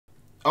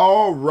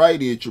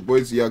Alrighty, it's your boy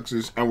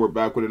Zxous, and we're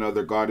back with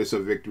another Goddess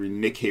of Victory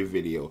Nikke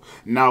video.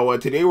 Now,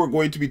 today we're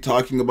going to be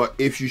talking about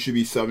if you should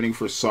be summoning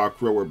for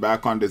Sakura. We're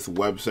back on this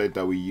website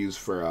that we use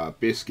for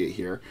Biscuit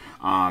here,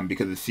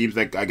 because it seems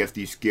like, I guess,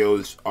 these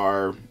skills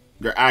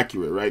they're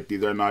accurate, right?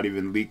 These are not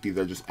even leaked, these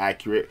are just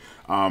accurate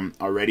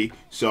already.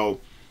 So,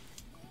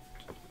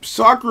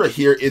 Sakura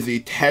here is a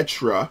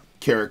Tetra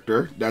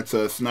character that's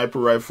a sniper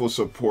rifle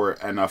support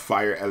and a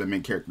fire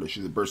element character.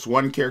 She's a burst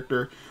 1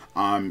 character,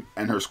 and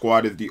her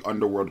squad is the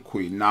Underworld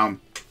Queen. Now,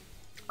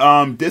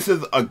 this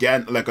is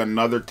again like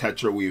another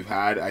Tetra we've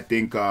had. I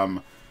think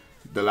the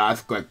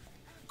last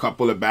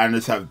couple of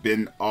banners have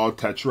been all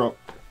Tetra,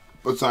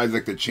 besides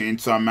like the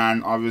Chainsaw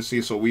Man,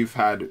 obviously. So we've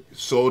had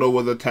Soda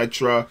was a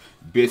Tetra,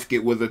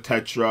 Biscuit was a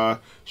Tetra,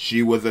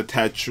 she was a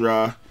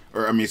Tetra.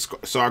 Or, I mean,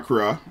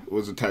 Sakura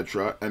was a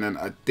Tetra. And then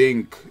I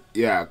think,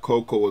 yeah,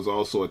 Coco was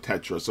also a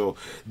Tetra. So,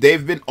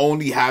 they've been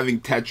only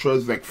having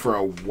Tetras, like, for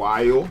a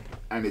while.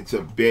 And it's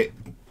a bit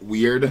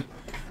weird.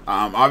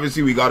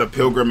 Obviously, we got a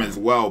Pilgrim as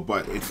well.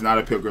 But it's not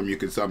a Pilgrim you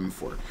can summon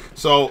for.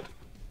 So,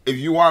 if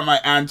you want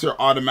my answer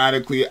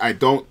automatically, I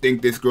don't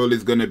think this girl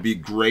is going to be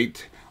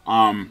great.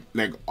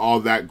 Like, all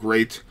that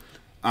great.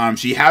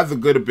 She has a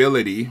good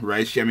ability,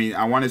 right?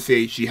 I want to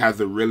say she has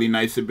a really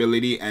nice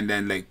ability. And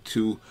then, like,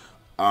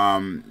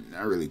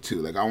 not really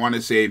two. Like, I want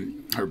to say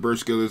her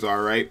burst skill is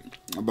alright,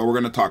 but we're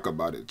going to talk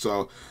about it.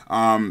 So,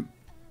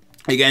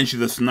 again, she's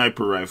a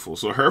sniper rifle.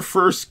 So, her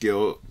first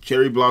skill,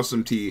 Cherry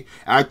Blossom Tea,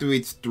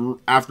 activates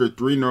after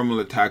 3 normal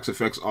attacks,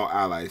 affects all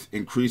allies,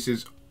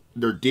 increases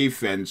their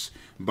defense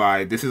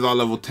by, this is all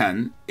level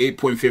 10,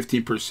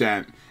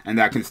 8.15%, and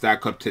that can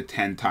stack up to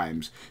 10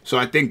 times. So,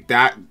 I think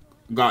that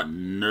got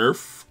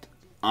nerfed.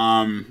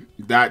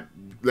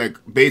 Like,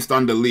 based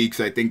on the leaks,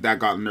 I think that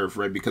got nerfed,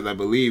 right? Because I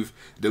believe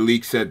the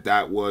leak said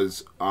that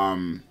was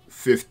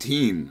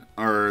 15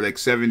 or like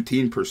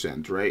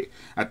 17%, right?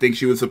 I think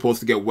she was supposed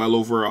to get well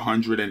over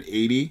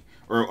 180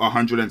 or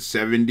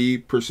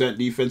 170%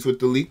 defense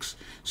with the leaks.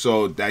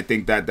 So I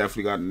think that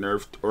definitely got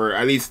nerfed, or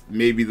at least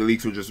maybe the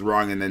leaks were just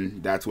wrong and then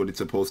that's what it's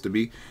supposed to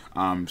be.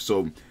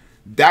 So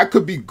that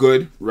could be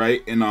good,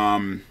 right? And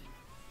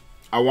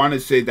I want to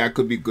say that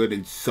could be good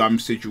in some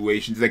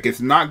situations. Like, it's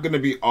not going to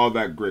be all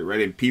that great,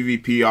 right? In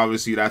PvP,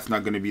 obviously, that's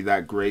not going to be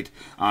that great.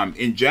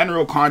 In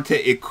general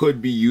content, it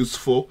could be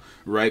useful,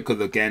 right?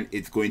 Because, again,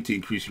 it's going to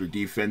increase your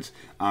defense.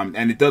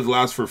 And it does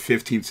last for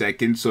 15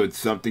 seconds, so it's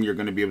something you're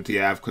going to be able to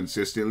have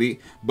consistently.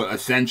 But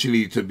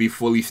essentially, to be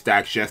fully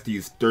stacked, she has to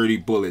use 30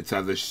 bullets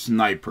as a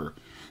sniper.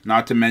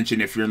 Not to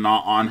mention, if you're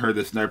not on her,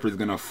 the sniper is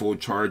going to full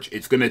charge.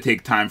 It's going to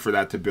take time for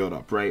that to build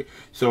up, right?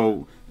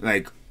 So,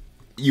 like,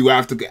 you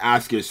have to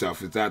ask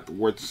yourself, is that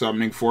worth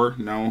summoning for?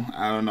 No,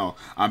 I don't know.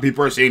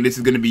 People are saying this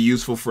is going to be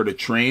useful for the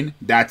train.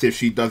 That's if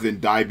she doesn't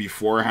die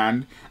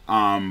beforehand.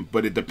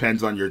 But it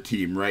depends on your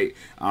team, right?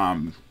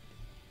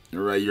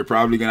 Right, you're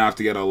probably going to have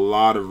to get a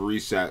lot of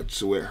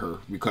resets with her.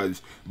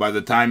 Because by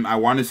the time, I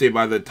want to say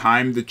by the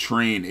time the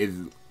train is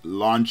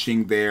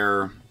launching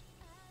the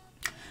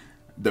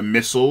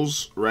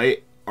missiles,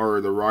 right?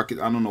 Or the rocket,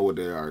 I don't know what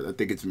they are. I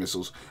think it's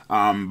missiles.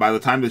 By the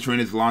time the train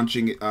is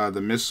launching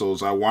the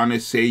missiles, I want to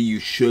say you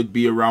should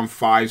be around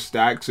 5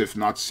 stacks, if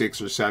not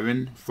 6 or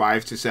 7.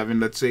 5 to 7,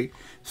 let's say.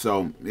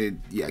 So,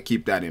 yeah,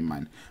 keep that in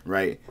mind,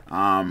 right?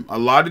 A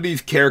lot of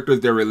these characters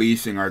they're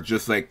releasing are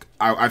just like,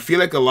 I feel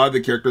like a lot of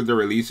the characters they're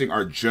releasing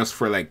are just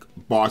for, like,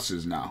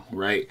 bosses now,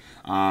 right?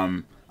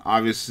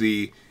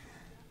 Obviously,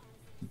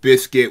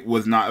 Biscuit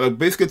was not, like,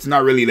 Biscuit's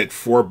not really like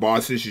for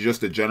bosses. She's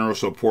just a general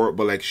support,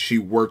 but like she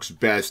works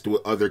best with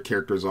other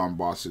characters on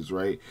bosses,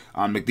 right?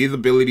 Like, these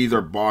abilities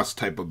are boss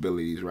type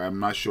abilities, right? I'm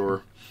not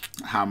sure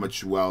how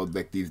much well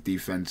like these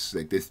defense,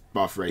 like this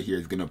buff right here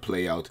is gonna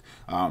play out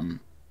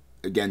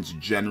against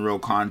general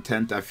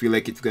content. I feel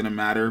like it's gonna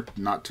matter,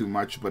 not too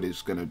much, but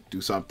it's gonna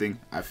do something.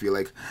 I feel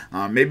like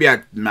maybe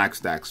at max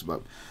stacks,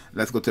 but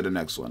let's go to the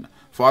next one.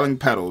 Falling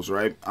Petals,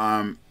 right?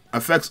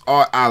 Affects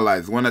all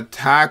allies when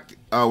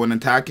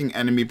attacking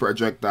enemy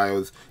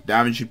projectiles.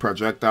 Damaging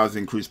projectiles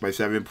increased by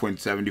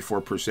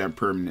 7.74%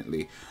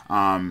 permanently.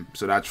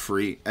 So that's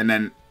free. And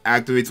then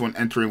activates when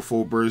entering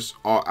full burst.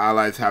 All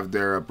allies have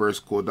their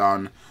burst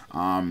cooldown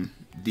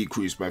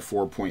decreased by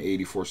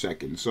 4.84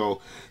 seconds.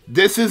 So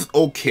this is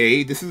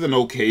okay. This is an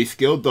okay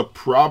skill. The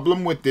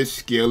problem with this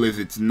skill is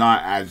it's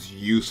not as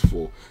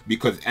useful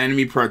because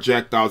enemy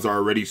projectiles are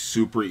already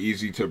super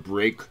easy to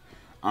break.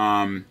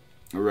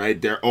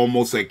 Right, they're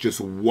almost like just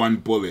 1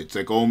 bullet.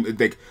 It's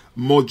like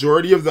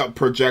majority of the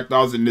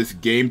projectiles in this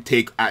game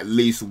take at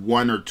least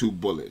 1 or 2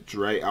 bullets,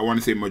 right? I want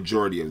to say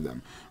majority of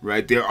them,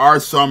 right? There are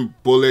some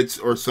bullets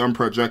or some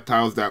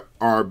projectiles that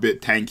are a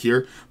bit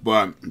tankier,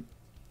 but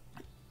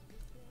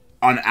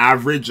on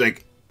average,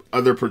 like,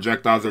 other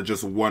projectiles are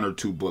just 1 or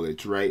 2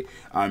 bullets, right?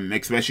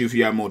 Especially if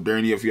you have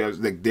modernity, if you have,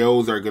 like,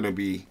 those are gonna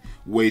be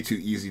way too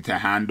easy to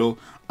handle.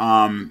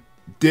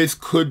 This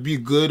could be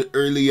good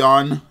early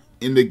on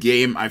in the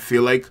game, I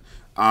feel like.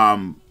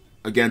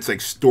 against like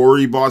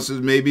story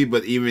bosses maybe,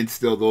 but even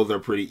still those are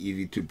pretty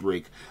easy to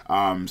break.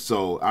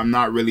 So I'm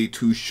not really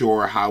too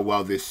sure how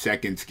well this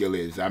second skill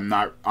is.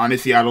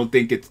 Honestly, I don't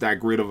think it's that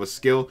great of a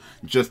skill,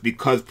 just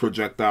because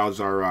projectiles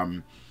are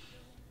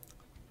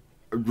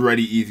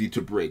already easy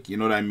to break, you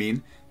know what I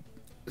mean?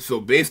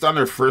 So based on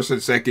her first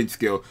and second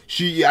skill,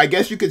 I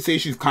guess you could say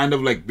she's kind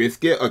of like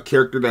Biscuit, a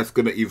character that's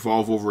gonna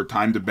evolve over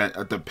time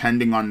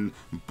depending on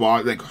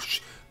boss. Like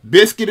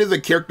Biscuit is a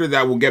character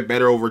that will get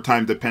better over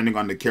time depending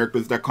on the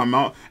characters that come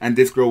out, and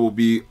this girl will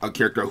be a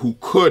character who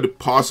could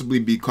possibly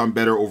become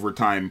better over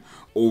time,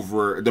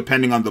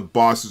 depending on the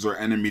bosses or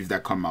enemies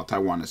that come out, I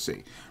want to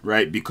say,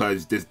 right?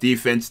 Because this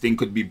defense thing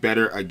could be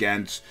better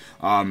against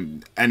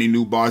any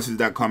new bosses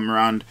that come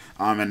around,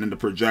 and then the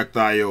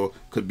projectile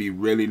could be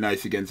really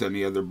nice against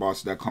any other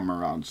boss that come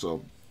around.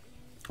 So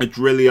it's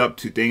really up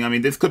to thing. I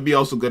mean, this could be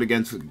also good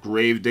against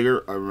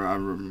Gravedigger.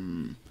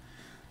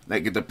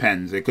 Like, it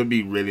depends. It could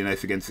be really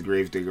nice against the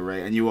Gravedigger,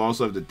 right? And you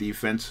also have the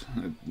defense,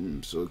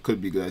 so it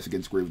could be nice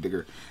against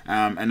Gravedigger.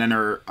 And then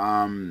her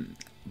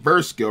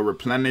burst skill,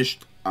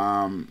 replenished,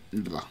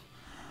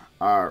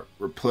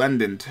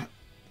 resplendent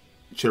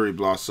cherry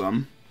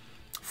blossom,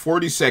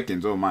 40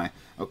 seconds. Oh my.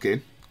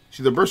 Okay,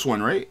 she's a burst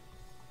one, right?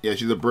 Yeah,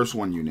 she's a burst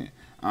one unit.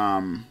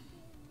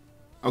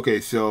 Okay,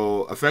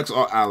 so affects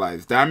all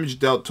allies. Damage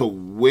dealt to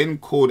win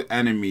code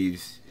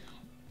enemies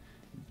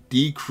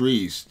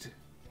decreased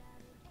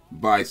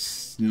by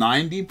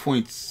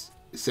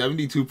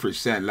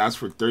 90.72%. Lasts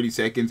for 30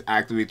 seconds.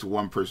 Activates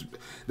one person.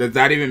 Does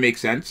that even make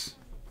sense?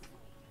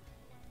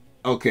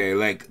 Okay,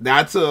 like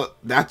that's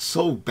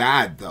so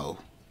bad though.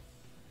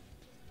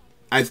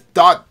 I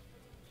thought,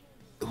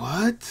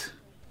 what?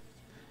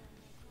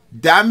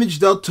 Damage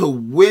dealt to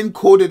win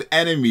coded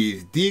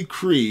enemies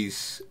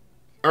decrease,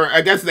 or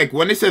I guess like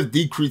when it says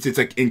decrease, it's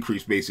like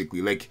increase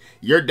basically. Like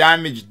your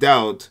damage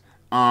dealt,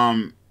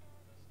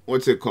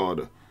 what's it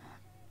called?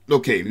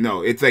 Okay,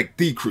 no, it's like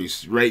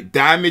decrease, right?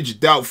 Damage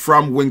dealt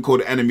from win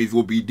code enemies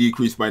will be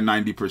decreased by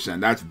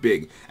 90%. That's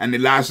big. And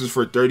it lasts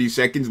for 30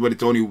 seconds, but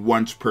it's only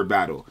once per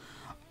battle.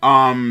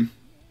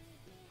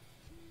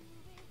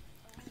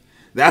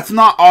 That's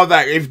not all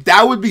that. If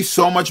that would be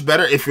so much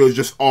better if it was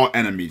just all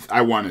enemies,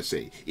 I want to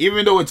say.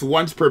 Even though it's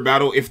once per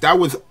battle, if that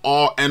was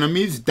all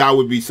enemies, that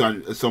would be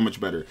so much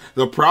better.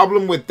 The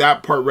problem with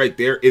that part right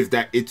there is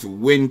that it's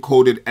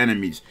win-coded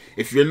enemies.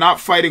 If you're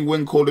not fighting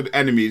win-coded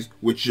enemies,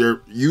 which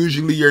you're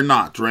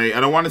not, right? I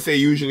don't want to say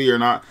usually you're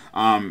not.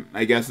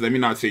 I guess, let me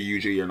not say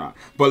usually you're not.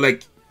 But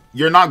like,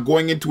 you're not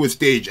going into a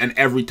stage and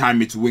every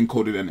time it's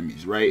win-coded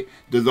enemies, right?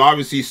 There's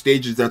obviously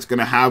stages that's going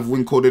to have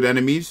win-coded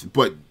enemies,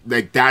 but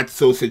like that's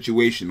so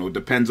situational. It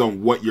depends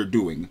on what you're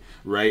doing,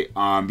 right?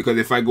 Because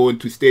if I go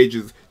into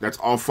stages that's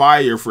all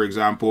fire, for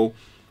example,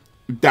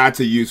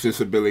 that's a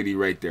useless ability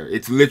right there.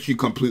 It's literally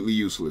completely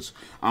useless.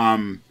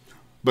 But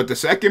the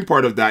second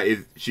part of that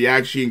is she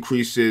actually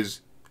increases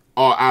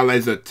all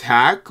allies'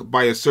 attack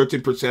by a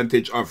certain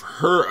percentage of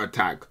her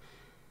attack.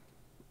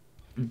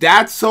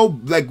 That's so,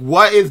 like,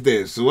 what is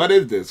this? What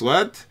is this?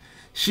 What?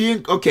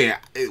 Okay,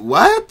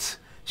 what?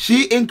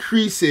 She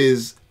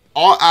increases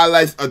all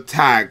allies'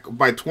 attack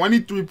by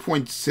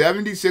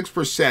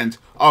 23.76%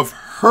 of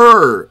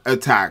her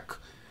attack.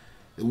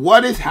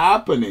 What is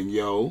happening,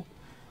 yo?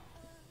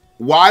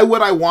 Why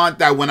would I want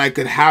that when I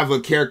could have a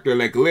character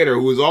like Litter,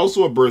 who is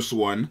also a burst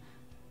one,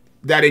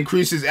 that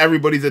increases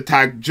everybody's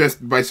attack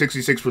just by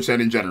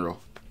 66% in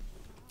general?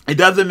 It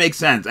doesn't make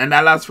sense, and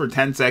that lasts for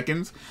 10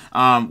 seconds,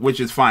 which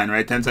is fine,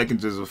 right? 10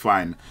 seconds is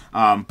fine.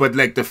 But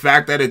like the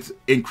fact that it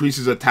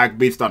increases attack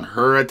based on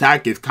her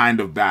attack is kind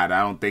of bad. I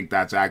don't think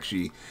that's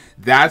actually,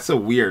 that's so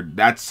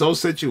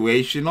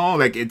situational.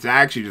 Like it's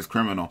actually just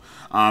criminal.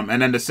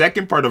 And then the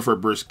second part of her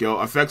burst skill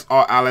affects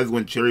all allies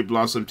when Cherry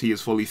Blossom Tea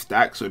is fully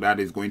stacked. So that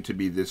is going to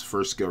be this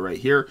first skill right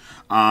here.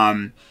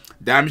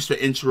 Damage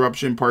to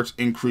interruption parts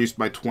increased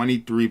by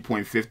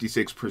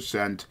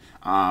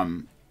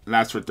 23.56%.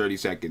 Lasts for 30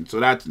 seconds, so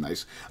that's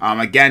nice.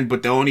 Again,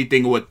 but the only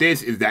thing with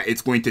this is that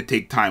it's going to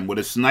take time. With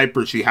a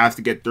sniper, she has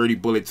to get 30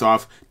 bullets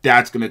off.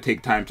 That's going to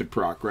take time to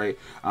proc, right?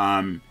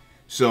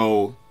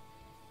 So,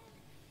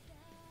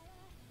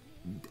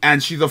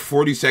 and she's a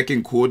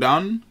 40-second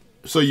cooldown,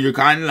 so you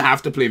kind of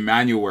have to play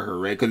manual with her,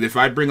 right? Because if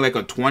I bring like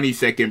a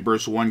 20-second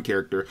burst 1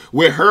 character,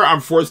 with her,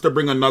 I'm forced to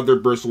bring another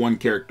burst 1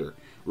 character,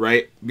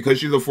 right? Because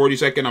she's a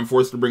 40-second, I'm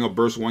forced to bring a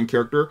burst 1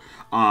 character.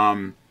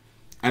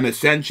 And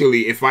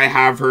essentially, if I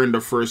have her in the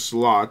first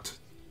slot,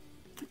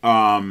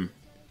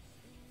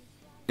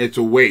 it's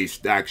a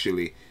waste,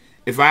 actually.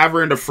 If I have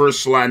her in the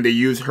first slot and they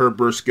use her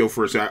burst skill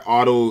first, the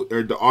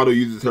auto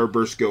uses her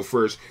burst skill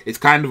first, it's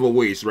kind of a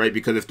waste, right?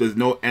 Because if there's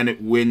no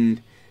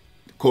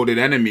win-coded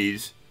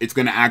enemies, it's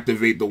going to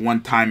activate the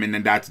one time and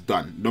then that's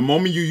done. The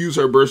moment you use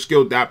her burst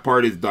skill, that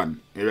part is done.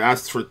 It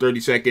lasts for 30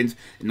 seconds,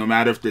 no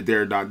matter if they're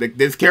there or not.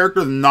 This character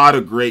is not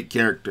a great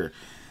character.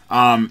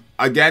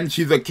 Again,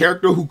 she's a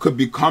character who could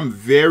become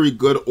very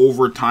good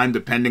over time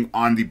depending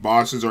on the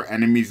bosses or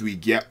enemies we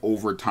get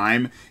over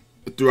time.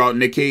 throughout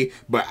Nikke,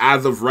 but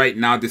as of right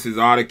now, this is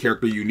not a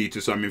character you need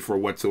to summon for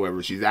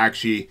whatsoever. She's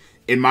actually,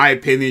 in my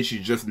opinion,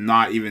 she's just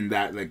not even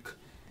that, like,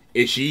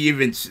 is she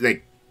even,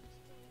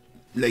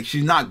 like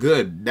she's not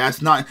good.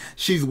 That's not,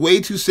 she's way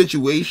too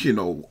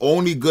situational.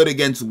 Only good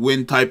against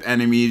wind type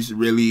enemies,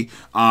 really.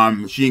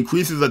 She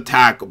increases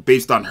attack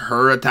based on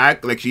her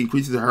attack. Like she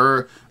increases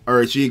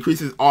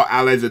all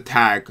allies'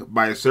 attack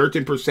by a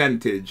certain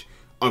percentage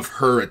of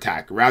her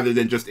attack, rather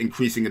than just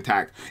increasing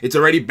attack. It's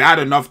already bad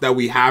enough that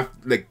we have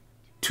like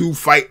 2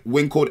 fight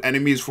wind code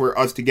enemies for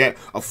us to get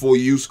a full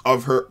use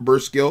of her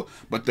burst skill,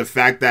 but the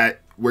fact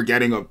that we're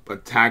getting a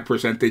attack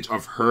percentage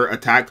of her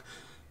attack,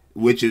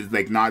 which is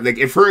like not, like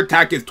if her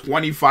attack is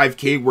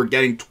 25k, we're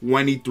getting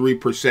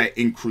 23%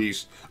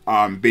 increase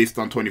based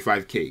on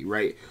 25k,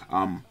 right?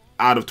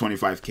 Out of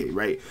 25k,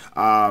 right?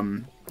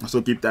 So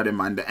keep that in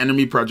mind. The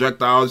enemy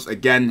projectiles,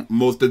 again,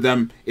 most of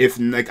them, if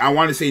like I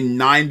want to say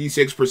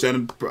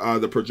 96%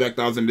 of the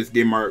projectiles in this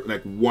game are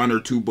like 1 or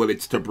 2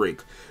 bullets to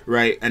break,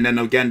 right? And then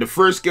again, the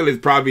first skill is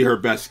probably her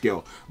best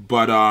skill,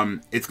 but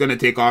it's gonna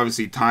take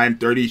obviously time.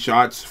 30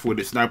 shots for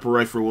the sniper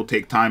rifle will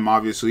take time,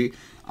 obviously.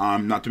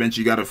 Not to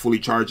mention you gotta fully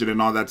charge it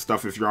and all that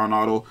stuff if you're on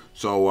auto.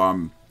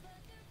 So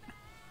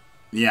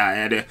yeah,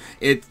 and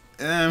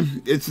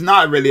it's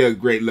not really a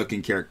great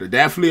looking character.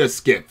 Definitely a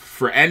skip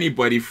for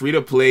anybody. Free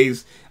to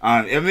plays.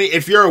 I mean,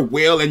 if you're a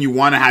whale and you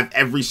want to have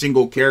every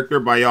single character,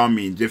 by all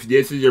means. If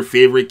this is your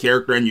favorite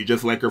character and you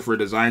just like her for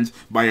designs,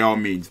 by all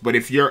means. But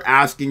if you're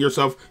asking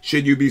yourself,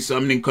 should you be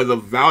summoning because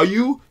of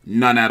value?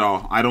 None at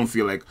all. I don't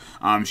feel like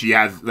she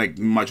has like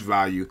much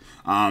value.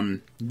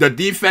 The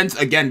defense,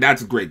 again,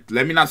 that's great.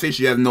 Let me not say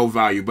she has no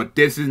value, but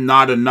this is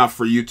not enough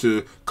for you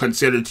to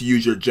consider to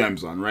use your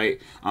gems on, right?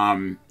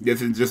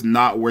 This is just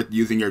not worth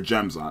using your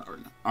gems on.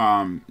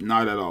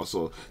 Not at all.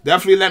 So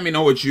definitely let me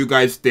know what you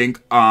guys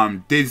think.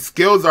 These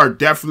skills are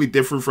definitely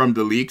different from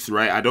the leaks,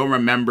 right? I don't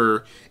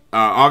remember.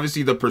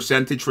 Obviously the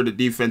percentage for the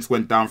defense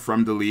went down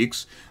from the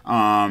leaks.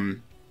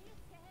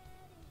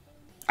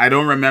 I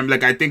don't remember,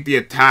 like, I think the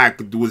attack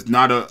was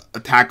not a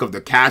attack of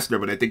the caster,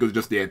 but I think it was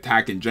just the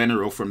attack in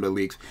general from the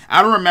leaks.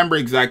 I don't remember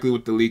exactly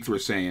what the leaks were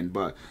saying,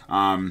 but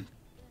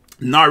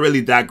not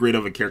really that great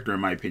of a character in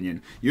my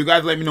opinion. You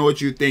guys let me know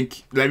what you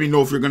think. Let me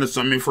know if you're going to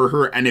summon for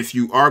her, and if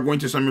you are going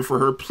to summon for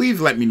her,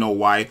 please let me know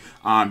why,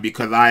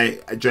 because I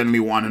generally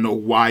want to know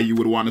why you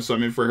would want to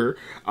summon for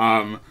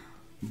her.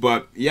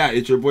 But yeah,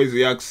 it's your boy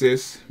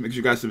Zxous. Make sure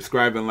you guys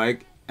subscribe and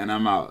like, and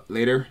I'm out.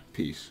 Later.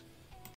 Peace.